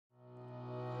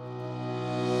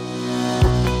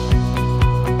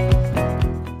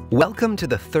Welcome to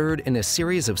the third in a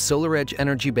series of SolarEdge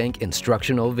Energy Bank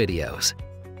instructional videos.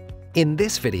 In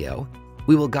this video,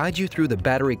 we will guide you through the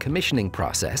battery commissioning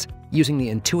process using the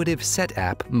intuitive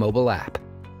SetApp mobile app.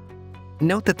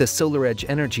 Note that the SolarEdge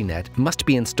EnergyNet must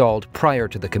be installed prior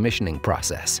to the commissioning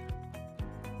process.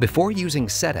 Before using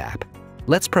SetApp,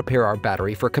 let's prepare our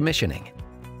battery for commissioning.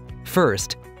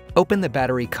 First, open the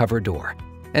battery cover door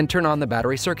and turn on the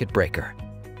battery circuit breaker.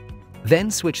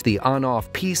 Then switch the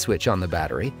on-off P switch on the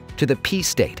battery to the P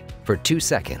state for 2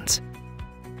 seconds.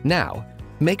 Now,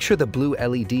 make sure the blue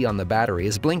LED on the battery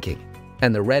is blinking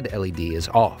and the red LED is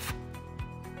off.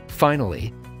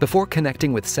 Finally, before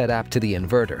connecting with SetApp to the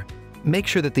inverter, make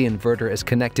sure that the inverter is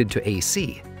connected to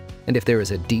AC, and if there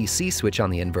is a DC switch on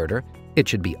the inverter, it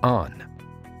should be on.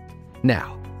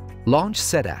 Now, launch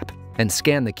SetApp and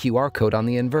scan the QR code on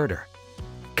the inverter.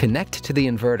 Connect to the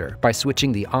inverter by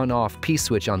switching the on-off P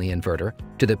switch on the inverter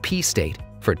to the P state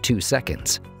for 2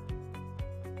 seconds.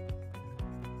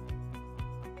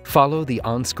 Follow the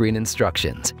on-screen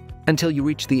instructions until you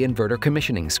reach the inverter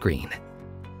commissioning screen.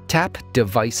 Tap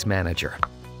Device Manager.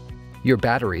 Your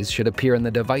batteries should appear in the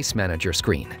Device Manager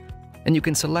screen, and you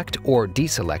can select or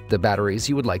deselect the batteries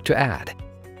you would like to add.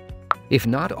 If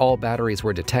not all batteries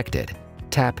were detected,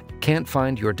 tap Can't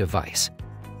Find Your Device.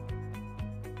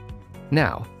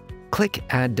 Now, click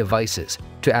Add Devices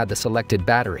to add the selected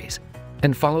batteries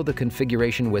and follow the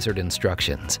configuration wizard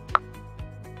instructions.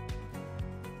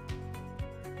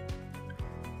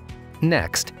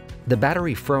 Next, the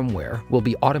battery firmware will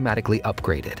be automatically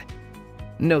upgraded.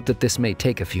 Note that this may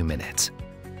take a few minutes.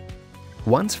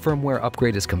 Once firmware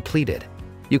upgrade is completed,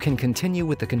 you can continue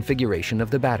with the configuration of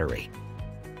the battery.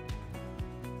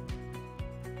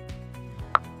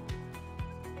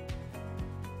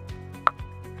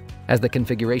 As the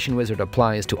configuration wizard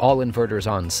applies to all inverters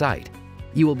on site,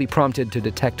 you will be prompted to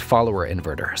detect follower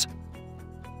inverters.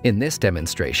 In this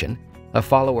demonstration, a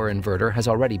follower inverter has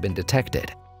already been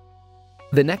detected.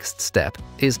 The next step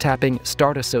is tapping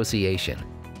Start Association.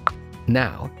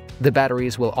 Now, the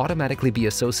batteries will automatically be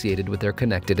associated with their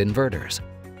connected inverters.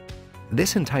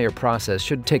 This entire process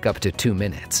should take up to 2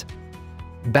 minutes.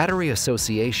 Battery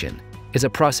association is a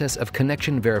process of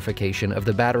connection verification of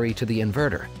the battery to the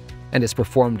inverter and is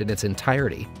performed in its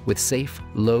entirety with safe,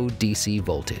 low DC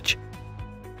voltage.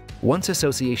 Once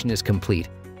association is complete,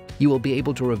 you will be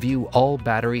able to review all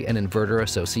battery and inverter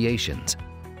associations.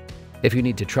 If you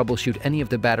need to troubleshoot any of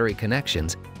the battery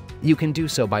connections, you can do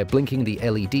so by blinking the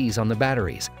LEDs on the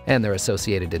batteries and their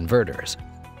associated inverters.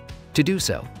 To do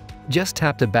so, just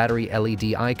tap the battery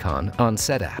LED icon on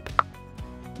SetApp.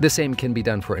 The same can be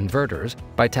done for inverters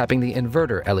by tapping the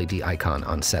inverter LED icon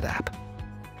on SetApp.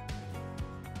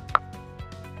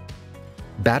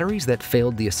 Batteries that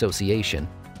failed the association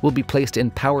will be placed in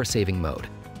power-saving mode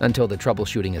until the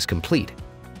troubleshooting is complete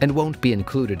and won't be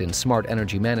included in smart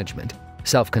energy management,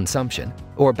 self-consumption,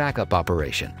 or backup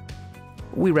operation.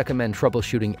 We recommend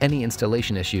troubleshooting any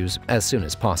installation issues as soon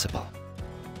as possible.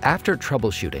 After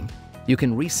troubleshooting, you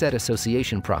can reset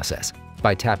association process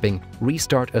by tapping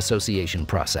Restart Association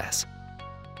Process.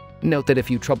 Note that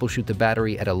if you troubleshoot the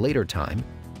battery at a later time,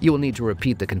 you will need to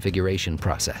repeat the configuration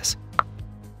process.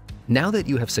 Now that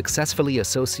you have successfully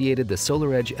associated the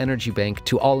SolarEdge Energy Bank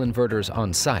to all inverters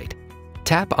on site,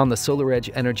 tap on the SolarEdge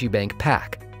Energy Bank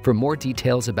pack for more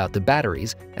details about the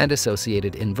batteries and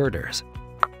associated inverters.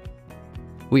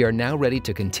 We are now ready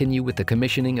to continue with the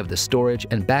commissioning of the storage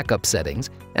and backup settings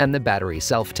and the battery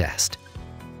self-test.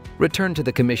 Return to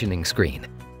the commissioning screen.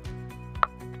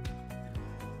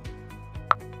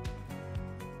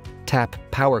 Tap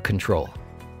Power Control.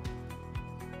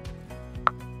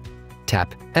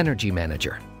 Tap Energy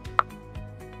Manager.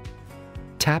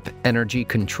 Tap Energy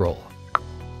Control.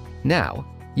 Now,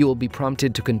 you will be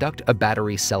prompted to conduct a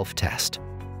battery self-test.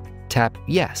 Tap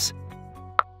Yes.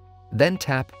 Then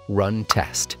tap Run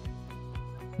Test.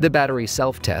 The battery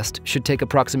self-test should take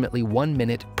approximately 1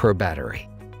 minute per battery.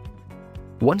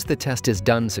 Once the test is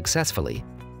done successfully,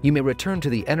 you may return to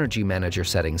the Energy Manager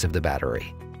settings of the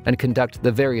battery and conduct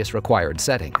the various required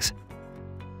settings.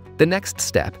 The next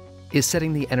step is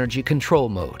setting the energy control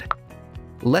mode.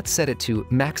 Let's set it to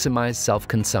Maximize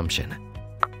Self-Consumption.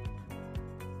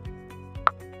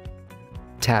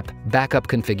 Tap Backup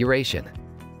Configuration.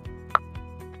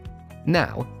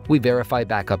 Now, we verify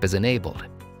backup is enabled.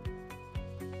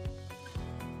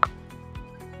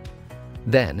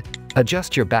 Then,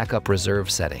 adjust your backup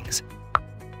reserve settings.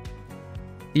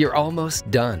 You're almost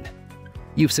done.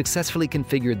 You've successfully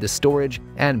configured the storage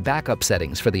and backup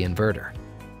settings for the inverter.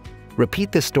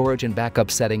 Repeat the storage and backup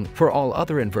setting for all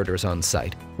other inverters on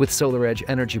site with SolarEdge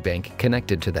Energy Bank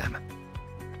connected to them.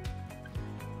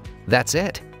 That's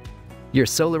it. your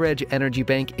SolarEdge Energy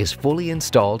Bank is fully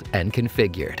installed and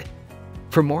configured.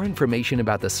 For more information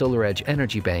about the SolarEdge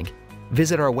Energy Bank,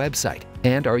 visit our website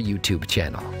and our YouTube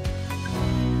channel.